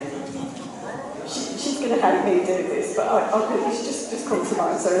going to help me do this, but it's just come to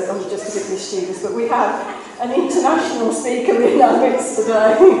mind, so I'm just a bit mischievous. But we have an international speaker in our midst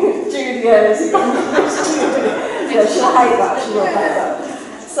today, Judy Eyres. Yeah, she'll hate that, she will hate that.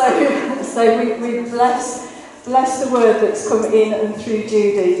 So we bless the word that's come in and through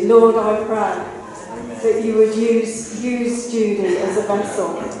Judy. Lord, I pray that you would use Judy as a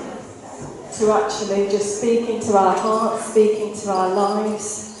vessel to actually just speak into our hearts, speak into our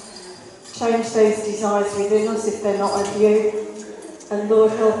lives, change those desires within us if they're not of you. And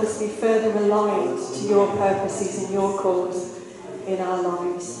Lord, help us be further aligned to your purposes and your cause in our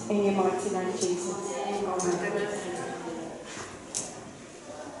lives. In your mighty name, Jesus. Amen.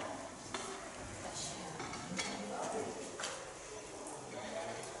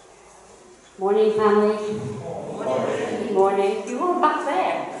 Morning, family. Morning. Good morning. You're all back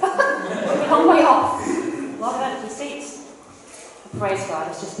there. We're a long way off. A lot of empty seats. Praise God.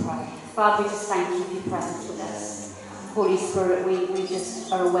 Let's just pray. Father, we just thank you for your presence with us. Holy Spirit, we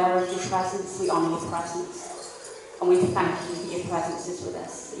just are aware of your presence. We honour your presence. And we thank you for your presence is with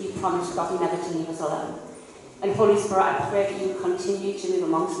us. That you promised, God, never to leave us alone. And Holy Spirit, I pray that you would continue to move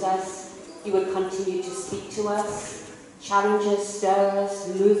amongst us. You would continue to speak to us, challenge us, stir us,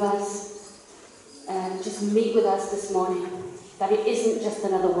 move us. Just meet with us this morning, that it isn't just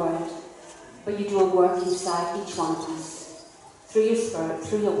another word, but you do a work inside each one of us, through your Spirit,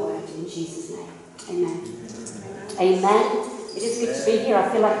 through your word, in Jesus' name. Amen. Amen. It is good to be here. I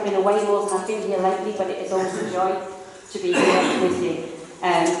feel like I've been away more than I've been here lately, but it is always a joy to be here with you.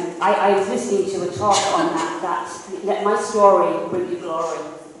 I was listening to a talk on that let my story bring you glory,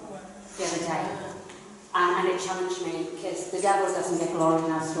 the other day. And it challenged me, because the devil doesn't get glory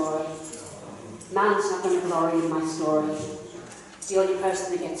in our story. Man's not going to glory in my story. The only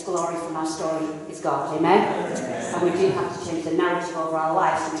person that gets glory from our story is God. Amen? And we do have to change the narrative over our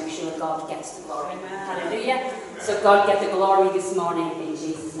lives to make sure God gets the glory. Hallelujah. So God get the glory this morning in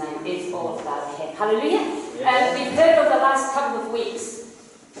Jesus' name. It's all about him. Hallelujah. We've heard over the last couple of weeks,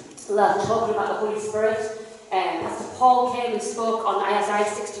 talking about the Holy Spirit. Pastor Paul came and spoke on Isaiah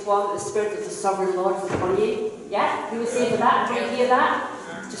 61, that the Spirit of the Sovereign Lord is upon you. Yeah? You was here for that? Did you hear that?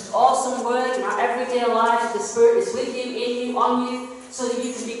 Just awesome word in our everyday lives. The Spirit is with you, in you, on you, so that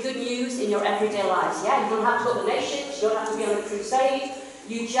you can be good news in your everyday lives. Yeah, you don't have to go to the nations, you don't have to be on a crusade.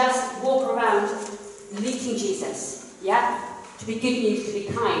 You just walk around leading Jesus. Yeah, to be good news, to be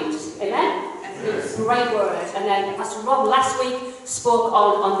kind. Amen. It's a great word. And then Pastor Rob last week spoke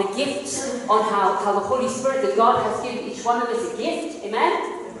on the gifts, on how the Holy Spirit, that God has given each one of us a gift. Amen.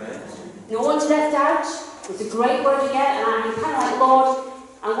 No one's left out. It's a great word again, and I'm kind of like, Lord,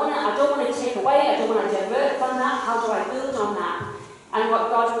 I don't want to take away, I don't want to divert from that. How do I build on that? And what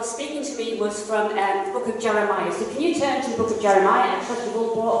God was speaking to me was from the book of Jeremiah. So can you turn to the book of Jeremiah? I trust you've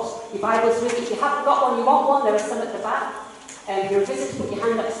all brought your Bibles with you. If you haven't got one, you want one, there are some at the back. If you're a visitor, put your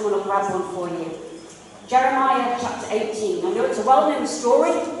hand up, someone will grab one for you. Jeremiah chapter 18. I know it's a well-known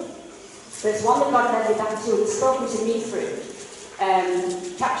story, but it's one that God led me back to and He's spoken to me through.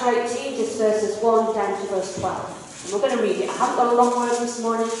 Chapter 18, just verses 1 down to verse 12. And we're going to read it. I haven't got a long word this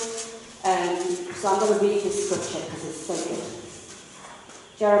morning, so I'm going to read this scripture because it's so good.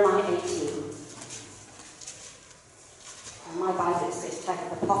 Jeremiah 18. And my Bible says,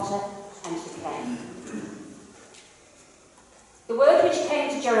 take the potter and the clay. The word which came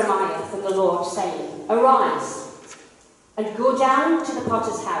to Jeremiah from the Lord, saying, Arise, and go down to the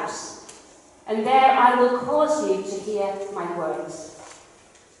potter's house, and there I will cause you to hear my words.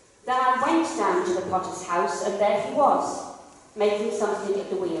 Then I went down to the potter's house, and there he was, making something at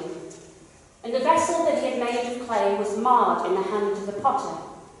the wheel. And the vessel that he had made of clay was marred in the hand of the potter.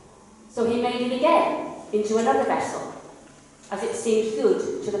 So he made it again into another vessel, as it seemed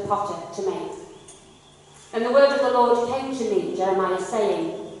good to the potter to make. And the word of the Lord came to me, Jeremiah,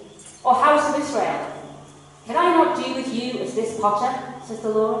 saying, O house of Israel, can I not do with you as this potter, says the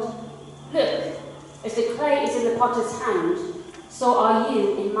Lord? Look, as the clay is in the potter's hand, so are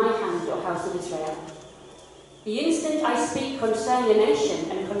you in my hand, O house of Israel. The instant I speak concerning a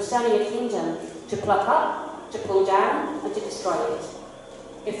nation and concerning a kingdom, to pluck up, to pull down, and to destroy it.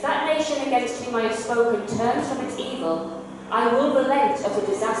 If that nation against whom I have spoken turns from its evil, I will relent of the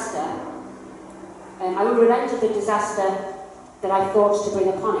disaster. I will relent of the disaster that I thought to bring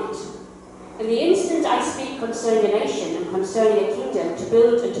upon it. And the instant I speak concerning a nation and concerning a kingdom, to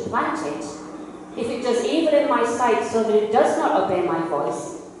build and to plant it, if it does evil in my sight so that it does not obey my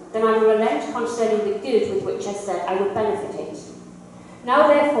voice, then I will relent concerning the good with which I said I would benefit it. Now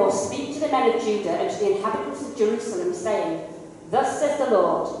therefore speak to the men of Judah and to the inhabitants of Jerusalem, saying, Thus says the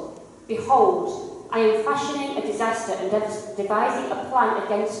Lord, Behold, I am fashioning a disaster and devising a plan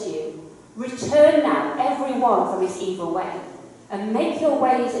against you. Return now, every one from his evil way, and make your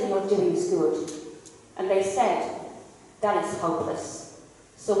ways and your doings good. And they said, that is hopeless.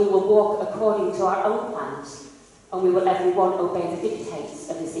 So we will walk according to our own plans, and we will every one obey the dictates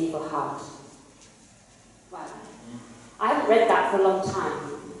of his evil heart. Wow. I haven't read that for a long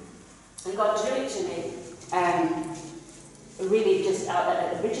time. And God drew it to me. Really just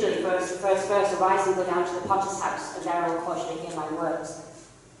originally first verse, arise and go down to the potter's house, and there I will cause you to hear my words.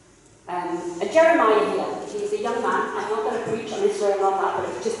 And Jeremiah here, he's a young man. I'm not going to preach on Israel on that, but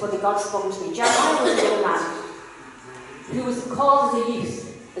it's just what God spoke to me. Jeremiah was a young man who was called as a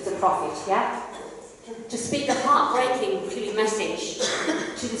youth, as a prophet, yeah? To speak a heartbreaking really message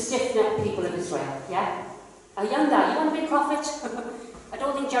to the stiff-necked people of Israel, yeah? A young guy, you want to be a prophet? I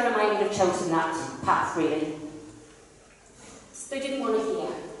don't think Jeremiah would have chosen that path, really. They didn't want to hear.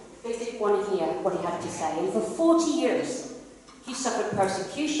 They didn't want to hear what he had to say. And for 40 years, he suffered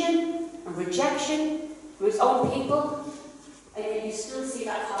persecution and rejection from his own people. And yet you still see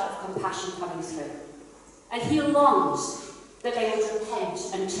that heart of compassion coming through. And he longs that they would repent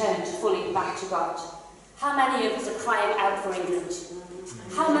and turn fully back to God. How many of us are crying out for England?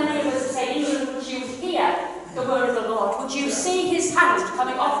 How many of us are saying, England, would you hear the word of the Lord? Would you see his hand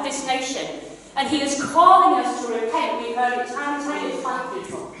coming off this nation? And he is calling us to repent. We've heard it time and time with my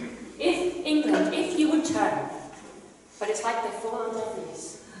people. If England, if you would turn. But it's like they fall on deaf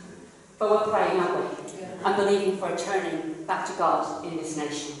ears. But we're praying, aren't we? And believing for a turning back to God in this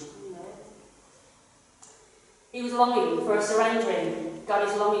nation. He was longing for a surrendering. God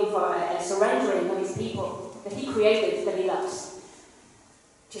is longing for a surrendering of his people that he created, that he loves,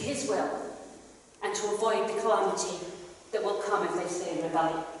 to his will, and to avoid the calamity that will come if they stay in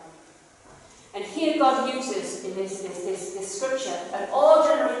rebellion. And here God uses in this scripture an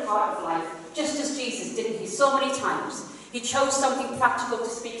ordinary part of life, just as Jesus did he so many times. He chose something practical to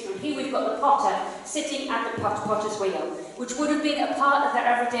speak through. Here we've got the potter sitting at the potter's wheel, which would have been a part of their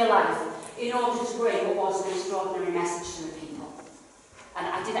everyday life in order to bring what was an extraordinary message to the people. And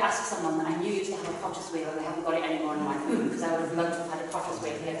I did ask someone that I knew used to have a potter's wheel, and they haven't got it anymore in my room, because I would have loved to have had a potter's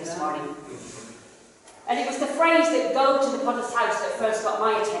wheel here this morning. And it was the phrase that "go to the potter's house" that first got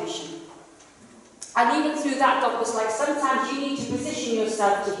my attention. And even through that, God was like, sometimes you need to position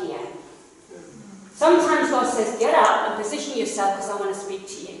yourself to hear. Sometimes God says, get up and position yourself because I want to speak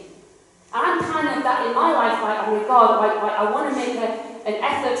to you. And I'm kind of that in my life, like, I'm with God, I want to make an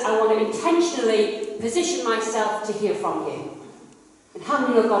effort, I want to intentionally position myself to hear from you. And how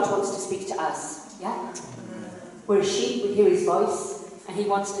many of God wants to speak to us? Yeah? We're a sheep, we hear his voice, and he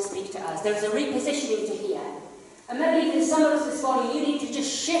wants to speak to us. There's a repositioning to hear. And maybe even some of us this morning, you need to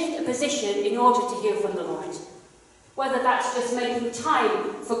just shift a position in order to hear from the Lord. Whether that's just making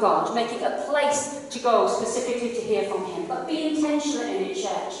time for God, making a place to go specifically to hear from him. But be intentional in it,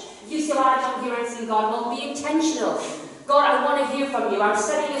 church. If you say, well, I don't hear anything, God, well, be intentional. God, I want to hear from you. I'm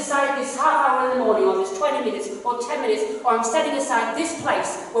setting aside this half hour in the morning, or this 20 minutes, or 10 minutes, or I'm setting aside this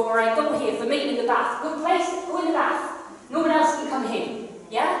place where I go here for me in the bath. Good place, go in the bath. No one else can come here.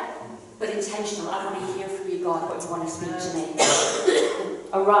 Yeah? But intentional. I want to hear from you, God, what you want to speak to me.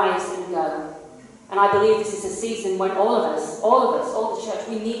 Arise and go. And I believe this is a season when all of us, all the church,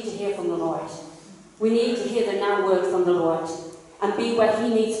 we need to hear from the Lord. We need to hear the now word from the Lord and be where he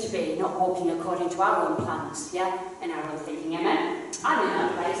needs to be, not walking according to our own plans, yeah, and our own thinking, amen? I'm in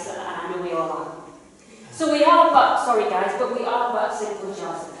that place, and I know we all are. So we are we are but simple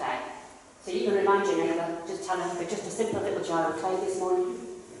jars of clay. So you can remind your neighbour, just tell him, we're just a simple little jar of clay this morning.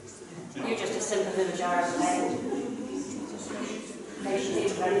 You're just a simple little jar of clay. Maybe you need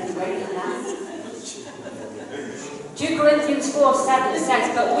to learn anything greater than that. 2 Corinthians 4:7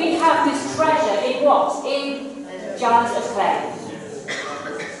 says, but we have this treasure in what? In jars of clay.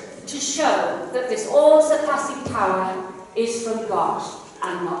 To show that this all-surpassing power is from God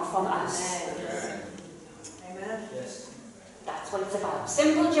and not from us. Amen. That's what it's about.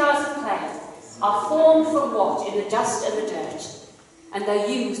 Simple jars of clay are formed from what? In the dust and the dirt. And they're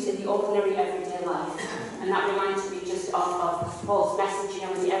used in the ordinary everyday life. And that reminds me just of Paul's message, you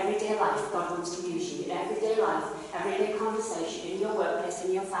know, in the everyday life, God wants to use you. In everyday life, everyday conversation, in your workplace,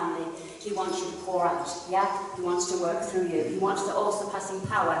 in your family, he wants you to pour out, yeah? He wants to work through you. He wants the all-surpassing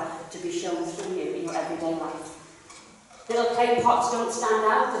power to be shown through you in your everyday life. Little clay pots don't stand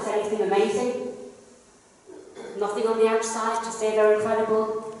out as anything amazing. Nothing on the outside to say they're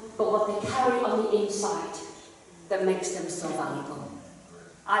incredible, but what they carry on the inside that makes them so valuable.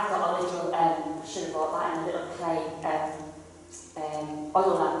 I've got a little, should have bought that in a little clay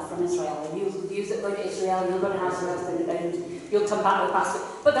oil lamp from Israel. And you'll use it, go to Israel, you'll go to Nazareth, and you'll come back with a basket.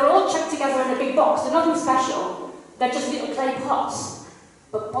 But they're all chucked together in a big box. They're nothing special. They're just little clay pots.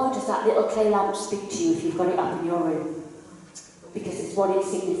 But boy, does that little clay lamp speak to you if you've got it up in your room. Because it's what it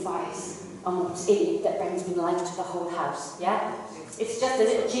signifies and what's in it that brings me light to the whole house, yeah? It's just a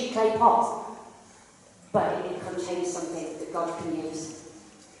little cheap clay pot, but it contains something that God can use.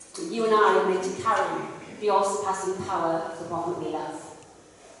 And you and I are meant to carry the all-surpassing power of the one that we love.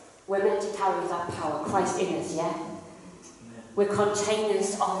 We're meant to carry that power, Christ in us, yeah? We're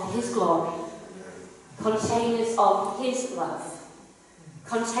containers of His glory, containers of His love,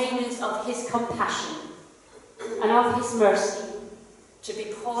 containers of His compassion, and of His mercy to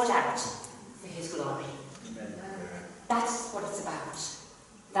be poured out for His glory. That's what it's about.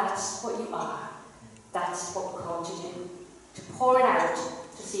 That's what you are. That's what we're called to do. To pour it out,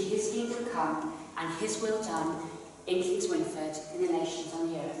 to see His kingdom come and His will done in Kings Winford, in the nations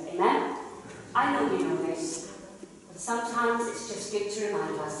on the earth. Amen? I know we know this, but sometimes it's just good to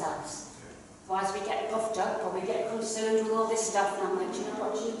remind ourselves. Otherwise we get puffed up or we get concerned with all this stuff, and I'm like, do you know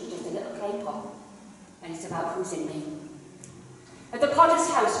what, Judy? You're just a little clay pot. And it's about who's in me. At the potter's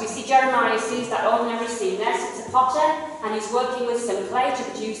house, we see Jeremiah sees that ordinary scene. There sits a potter, and he's working with some clay to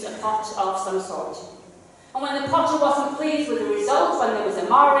produce a pot of some sort. And when the potter wasn't pleased with the result, when there was a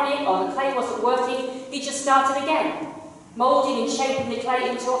mar in it, or the clay wasn't working, he just started again, moulding and shaping the clay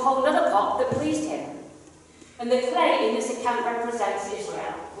into a whole other pot that pleased him. And the clay in this account represents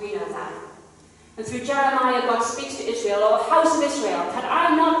Israel. We know that. And through Jeremiah, God speaks to Israel, "O house of Israel, can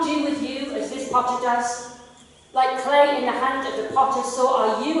I not do with you as this potter does? Like clay in the hand of the potter, so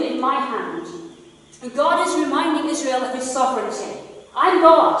are you in my hand." And God is reminding Israel of His sovereignty. I'm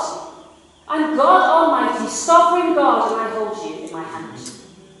God. I'm God Almighty, sovereign God, and I hold you in my hand.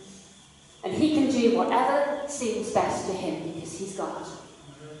 And He can do whatever seems best to Him because He's God.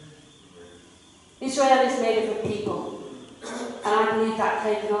 Israel is made up of people, and I believe that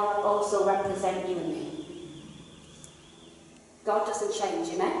clay can also represent you and me. God doesn't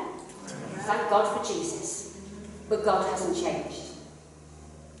change, amen? Thank God for Jesus. But God hasn't changed.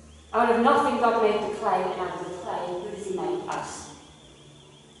 Out of nothing God made the clay, and out of the clay, who does He make us?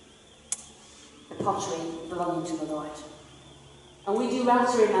 The pottery belonging to the Lord. And we do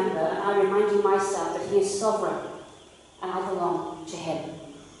well to remember, and I'm reminding myself, that He is sovereign, and I belong to Him.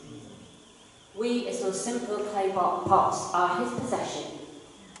 We, as those simple clay pots, are His possession.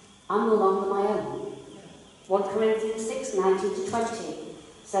 I'm no longer my own. 1 Corinthians 6:19-20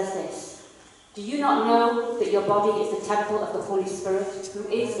 says this: "Do you not know that your body is the temple of the Holy Spirit who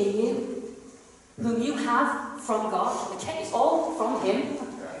is in you, whom you have from God?" Okay, it's all from Him.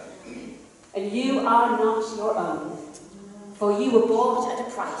 "And you are not your own, for you were bought at a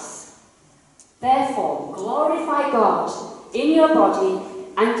price. Therefore, glorify God in your body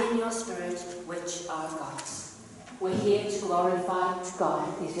and in your spirit, which are God's." We're here to glorify God,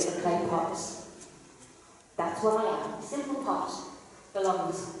 these little clay pots. That's what I am. A simple pot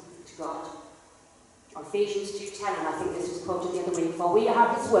belongs to God. Ephesians 2:10, and I think this was quoted the other week, "For we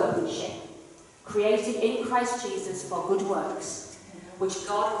are His workmanship, created in Christ Jesus for good works, which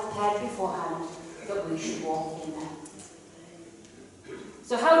God prepared beforehand that we should walk in them."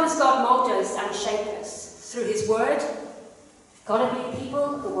 So how does God mold us and shape us? Through His Word. God have made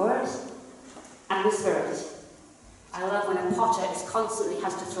people, the Word, and the Spirit. I love when a potter constantly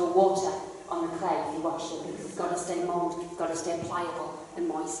has to throw water on the clay if you watch it, because it's got to stay mould, it's got to stay pliable and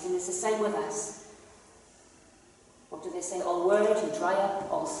moist, and it's the same with us. What do they say? All word you dry up,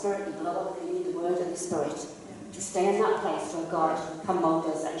 all spirit you blow up. You need the word and the spirit to stay in that place where God can mould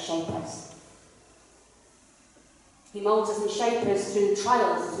us and shape us. He moulds us and shapes us through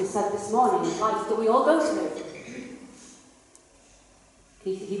trials, as we said this morning, in life that we all go through.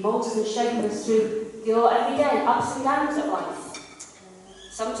 He moulds us and shapes us through the everyday ups and downs of life.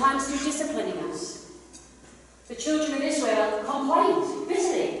 Sometimes through disciplining us. The children of Israel complained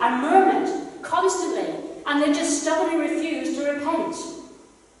bitterly and murmured constantly, and they just stubbornly refused to repent.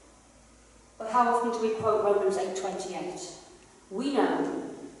 But how often do we quote Romans 8:28? We know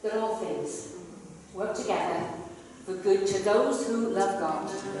that all things work together for good to those who love God,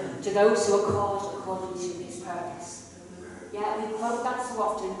 to those who are called according to His purpose. Yeah, we quote that so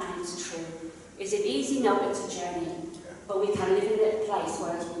often, and it's true. Is it easy? No, it's a journey. But we can live in a place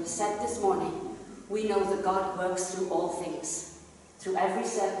where, as we said this morning, we know that God works through all things, through every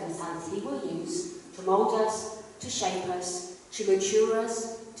circumstance He will use to mould us, to shape us, to mature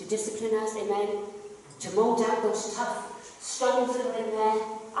us, to discipline us, amen, to mould out those tough stones that are in there.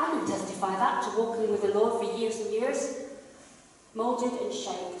 I can testify that, to walking with the Lord for years and years, moulded and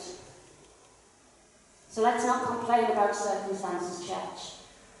shaped. So let's not complain about circumstances, church,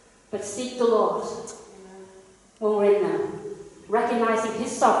 but seek the Lord when we're in them, recognising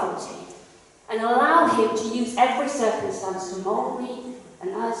His sovereignty, and allow Him to use every circumstance to mould me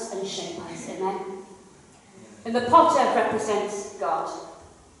and us and shape us. Amen? And the potter represents God.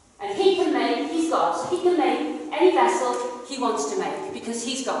 And he can make, he's God, so he can make any vessel he wants to make, because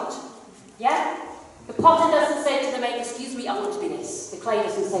he's God. Yeah? The potter doesn't say to the maker, excuse me, I want to be this. The clay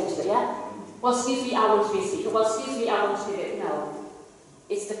doesn't say to it, yeah? Well, excuse me, I want to be a speaker. Well, excuse me, I want to be it. No.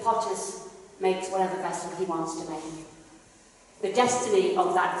 It's the potter's makes whatever vessel he wants to make. The destiny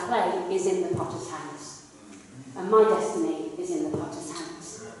of that clay is in the potter's hands. And my destiny is in the potter's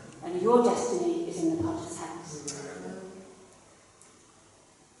hands. And your destiny is in the potter's hands.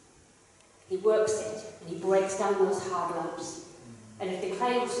 He works it, and he breaks down those hard lumps. And if the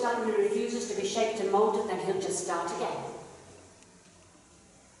clay stubbornly refuses to be shaped and moulded, then he'll just start again.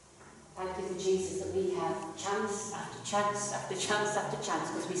 Thank you for Jesus that we have chance after chance after chance after chance,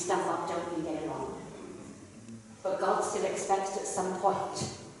 because we stand up, don't we, get it wrong. But God still expects at some point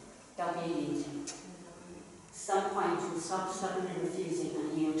there'll be a need. Some point we'll stop stubbornly refusing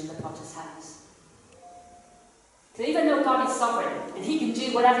and yield to the potter's hands. So even though God is sovereign and he can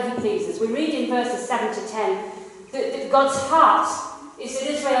do whatever he pleases, we read in verses 7 to 10 that God's heart is that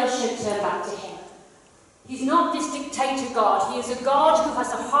Israel should turn back to him. He's not this dictator God. He is a God who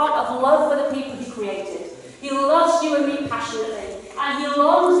has a heart of love for the people he created. He loves you and me passionately, and he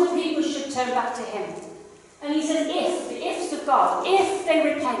longs that people should turn back to him. And he says, if, the ifs of God, if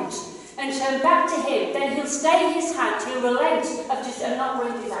they repent and turn back to him, then he'll stay his hand, he'll relent and not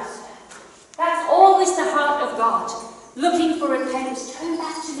bring disaster. That's always the heart of God, looking for repentance. Turn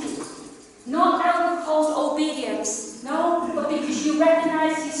back to me. Not out of cold obedience, no, but because you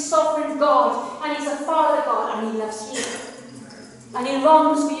recognize he's sovereign God, and he's a Father God, and he loves you. And he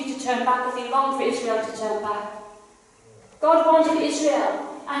longs for you to turn back, as he longed for Israel to turn back. God wanted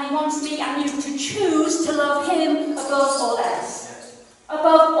Israel, and he wants me and you to choose to love him above all else.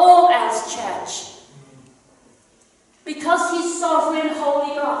 Above all else, church. Because he's sovereign,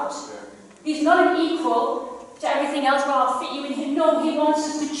 holy God. He's not an equal to everything else where I'll fit you in him. No, he wants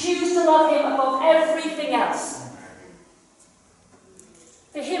us to choose to love him above everything else.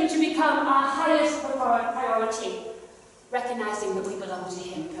 For him to become our highest priority, recognizing that we belong to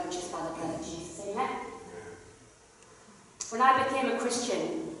him, purchased by the blood of Jesus. Amen? When I became a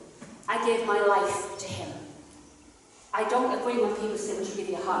Christian, I gave my life to him. I don't agree when people say, would you give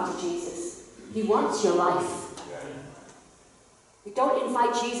your heart to Jesus? He wants your life. You don't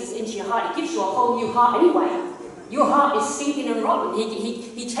invite Jesus into your heart. He gives you a whole new heart anyway. Your heart is stinking and rotten.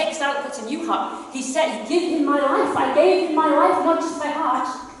 He takes out and puts a new heart. He said, give him my life. I gave him my life, not just my heart.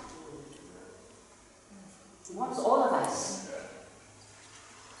 He wants all of us.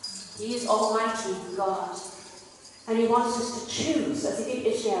 He is Almighty God. And he wants us to choose, as he did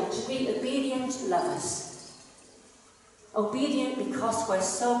Israel, to be obedient lovers. Obedient because we're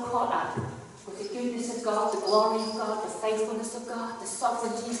so caught up with the goodness of God, the glory of God, the faithfulness of God, the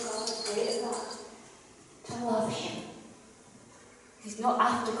sovereignty of God, the great of God. To love him. He's not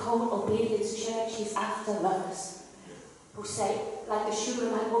after cold obedience, church. He's after lovers who say, like the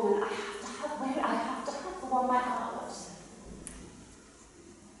Shulamite woman, I have to have the one my heart loves.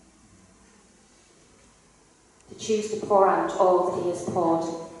 To choose to pour out all that he has poured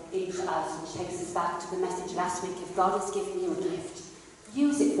into us, which takes us back to the message last week. If God has given you a gift,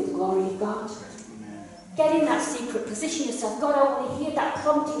 use it for the glory of God. Get in that secret, position yourself. God, I want to hear that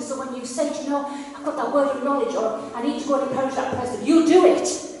prompting, so when you say, you know, I've got that word of knowledge, or I need to go and encourage that person, you do it.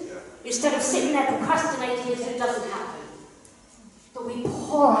 Instead of sitting there procrastinating until it doesn't happen. But we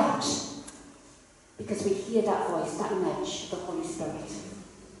pour out, because we hear that voice, that nudge of the Holy Spirit.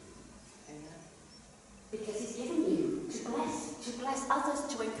 Because he's given you to bless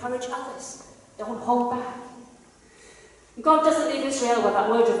others, to encourage others. Don't hold back. God doesn't leave Israel with that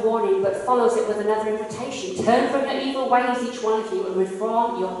word of warning, but follows it with another invitation. Turn from your evil ways, each one of you, and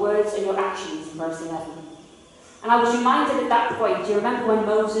reform your words and your actions, verse 11. And I was reminded at that point, do you remember when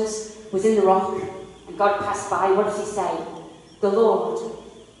Moses was in the rock and God passed by? What does he say? The Lord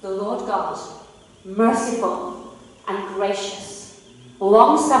God, merciful and gracious,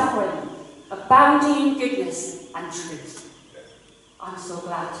 long-suffering, abounding in goodness and truth. I'm so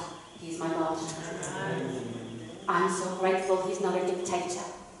glad he's my God. I'm so grateful he's not a dictator.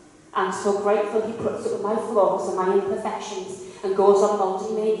 I'm so grateful he puts up with my flaws and my imperfections and goes on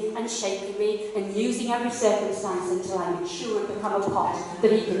molding me and shaping me and using every circumstance until I mature and become a pot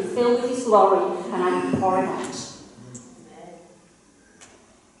that he can fill with his glory and I can pour it out.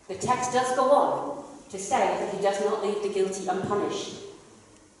 The text does go on to say that he does not leave the guilty unpunished.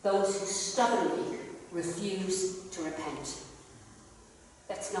 Those who stubbornly refuse to repent.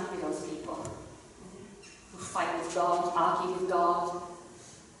 Let's not be those people who fight with God, argue with God,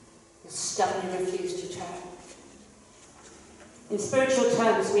 and stubbornly refuse to turn. In spiritual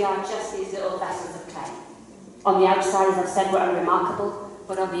terms, we are just these little vessels of clay. On the outside, as I've said, we're unremarkable,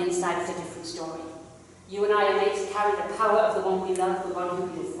 but on the inside, it's a different story. You and I are made to carry the power of the one we love, the one who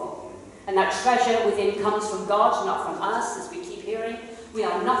we live for. And that treasure within comes from God, not from us, as we keep hearing. We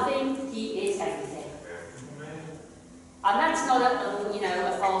are nothing, he is everything. And that's not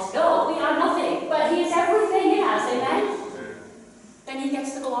a false goal. We are nothing, but he is everything in us, amen? Then he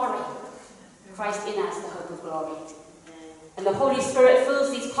gets the glory. Christ in us, the hope of glory. And the Holy Spirit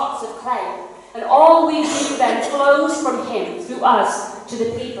fills these pots of clay. And all we do then flows from him, through us, to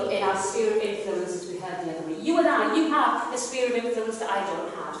the people in our sphere of influence, as we heard the other week. You and I, you have a sphere of influence that I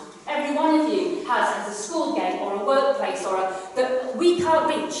don't have. Every one of you has as a school game or a workplace or that we can't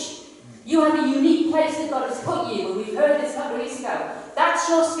reach. You have a unique place that God has put you, and we've heard this a couple of weeks ago. That's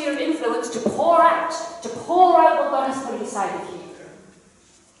your sphere of influence to pour out what God has put inside of you.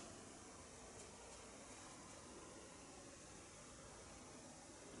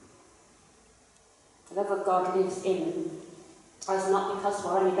 The love of God lives in us not because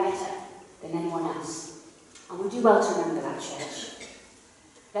we're any better than anyone else. And we do well to remember that, church.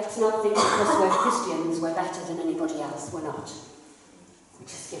 Let's not think because we're Christians we're better than anybody else. We're not. We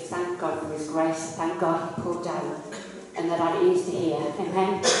just give thank God for his grace. Thank God he poured down and that our ears to hear.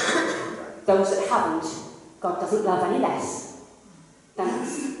 Amen. Those that haven't, God doesn't love any less than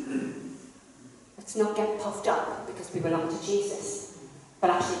us. Let's not get puffed up because we belong to Jesus, but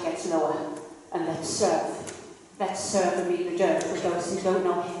actually get lower. And let's serve. Let's serve and read the dirt for those who don't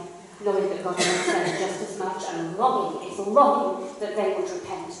know him, knowing that God loves them just as much and longing that they would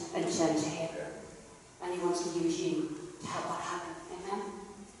repent and turn to him. And he wants to use you to help that happen. Amen?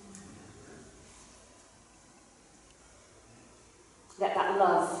 Let that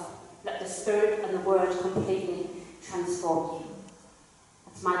love, let the Spirit and the Word completely transform you.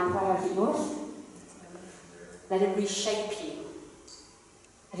 That's my prayer. Is it yours? Let it reshape you.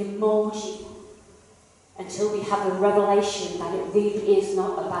 Let it mould you. Until we have a revelation that it really is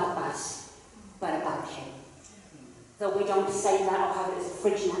not about us, but about him. That we don't say that or have it as a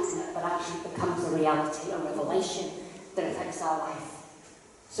fridge magnet, but actually becomes a reality, a revelation that affects our life.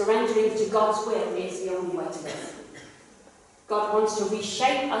 Surrendering to God's will is the only way to live. God wants to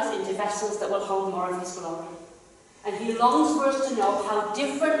reshape us into vessels that will hold more of his glory. And he longs for us to know how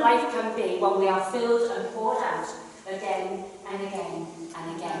different life can be when we are filled and poured out again and again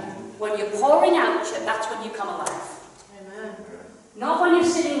and again. When you're pouring out, that's when you come alive. Amen. Not when you're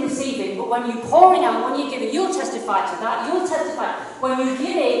sitting receiving, but when you're pouring out, when you're giving. You'll testify to that. You'll testify. When you're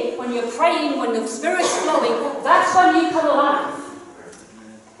giving, when you're praying, when the Spirit's flowing, that's when you come alive.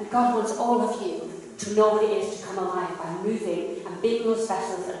 And God wants all of you to know what it is to come alive by moving and being those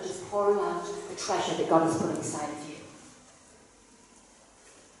vessels that are just pouring out the treasure that God has put inside of you.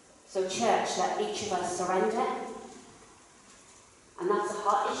 So church, let each of us surrender. And that's a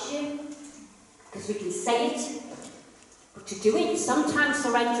heart issue, because we can say it, but to do it, sometimes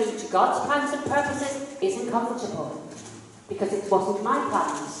surrendering to God's plans and purposes isn't comfortable, because it wasn't my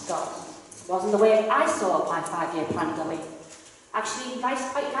plans, God. It wasn't the way I saw my 5-year plan going. Actually, life's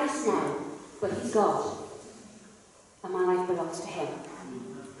quite nice now, but he's God. And my life belongs to him,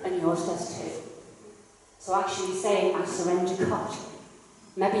 and yours does too. So actually saying, I surrender God.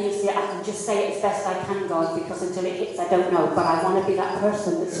 Maybe you say, I can just say it as best I can, God, because until it hits, I don't know. But I want to be that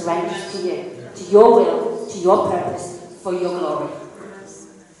person that surrenders to you, to your will, to your purpose, for your glory.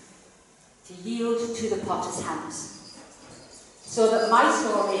 To yield to the potter's hands. So that my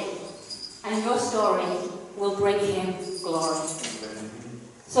story and your story will bring him glory.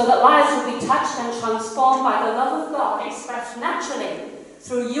 So that lives will be touched and transformed by the love of God expressed naturally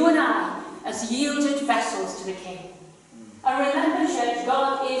through you and I as yielded vessels to the King. And remember, church,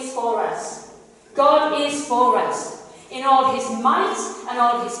 God is for us. God is for us. In all his might and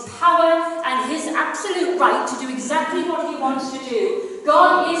all his power and his absolute right to do exactly what he wants to do.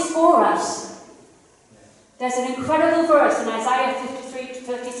 God is for us. There's an incredible verse in Isaiah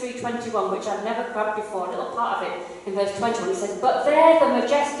 53:21, which I've never grabbed before, a little part of it, in verse 21. It says, but there the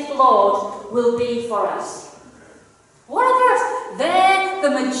majestic Lord will be for us. What a verse! There the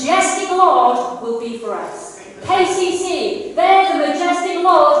majestic Lord will be for us. KCC, there the majestic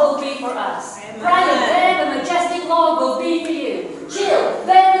Lord will be for us. Brian, there the majestic Lord will be for you. Jill,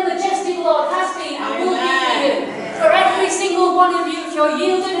 there the majestic Lord has been and will be for you. For every single one of you, if you're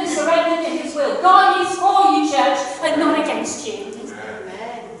yielded and surrendered to his will. God is for you, church, and not against you.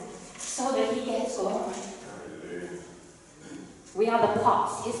 Amen. So that he gets glory. We are the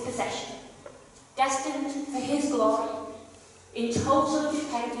pots, his possession, destined for his glory, in total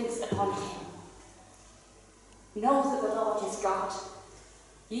dependence upon him. Know that the Lord is God.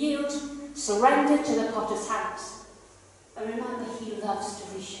 Yield, surrender to the potter's hands. And remember, he loves to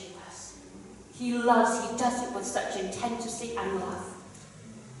reshape us. He does it with such intensity and love.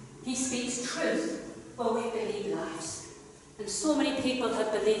 He speaks truth where we believe lies. And so many people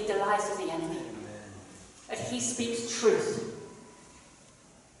have believed the lies of the enemy. But he speaks truth.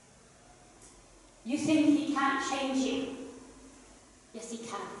 You think he can't change you? Yes, he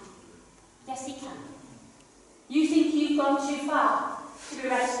can. Yes, he can. You think you've gone too far to be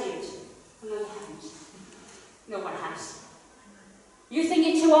rescued? No, you haven't. No one has. You think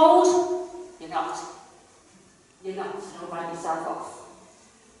you're too old? You're not. You're not. Don't write yourself off.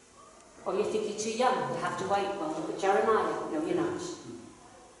 Or you think you're too young, you have to wait. Well, look at Jeremiah. No, you're not.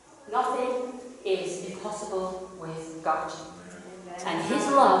 Nothing is impossible with God. And his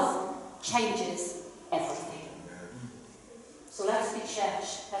love changes everything. So let's be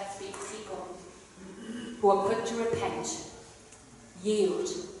church, let's be people who are quick to repent, yield,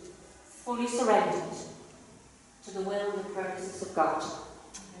 fully surrendered to the will and the purposes of God.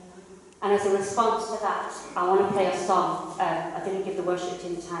 And as a response to that, I want to play a song. I didn't give the worship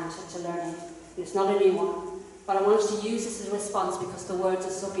team time to learn it. It's not a new one. But I want us to use this as a response because the words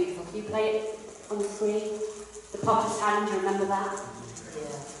are so beautiful. Can you play it on the screen? The potter's hand, do you remember that? Yeah.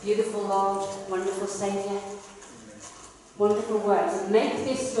 Beautiful Lord, wonderful Saviour. Wonderful words. And make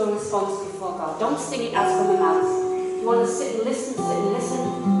this your response before God. Don't sing it as from your mouth. You want to sit and listen,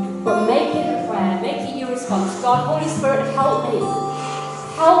 but make it a prayer. Make it your response. God, Holy Spirit, help me.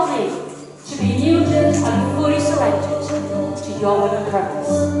 Help me to be yielded and fully surrendered to your will and purpose.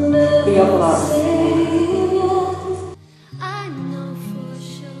 For your glory. I know for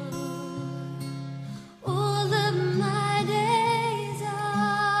sure all of my days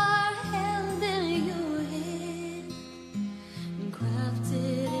are held in your hand and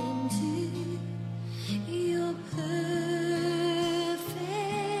crafted into your perfect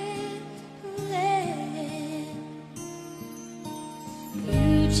plan.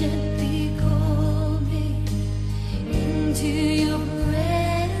 You just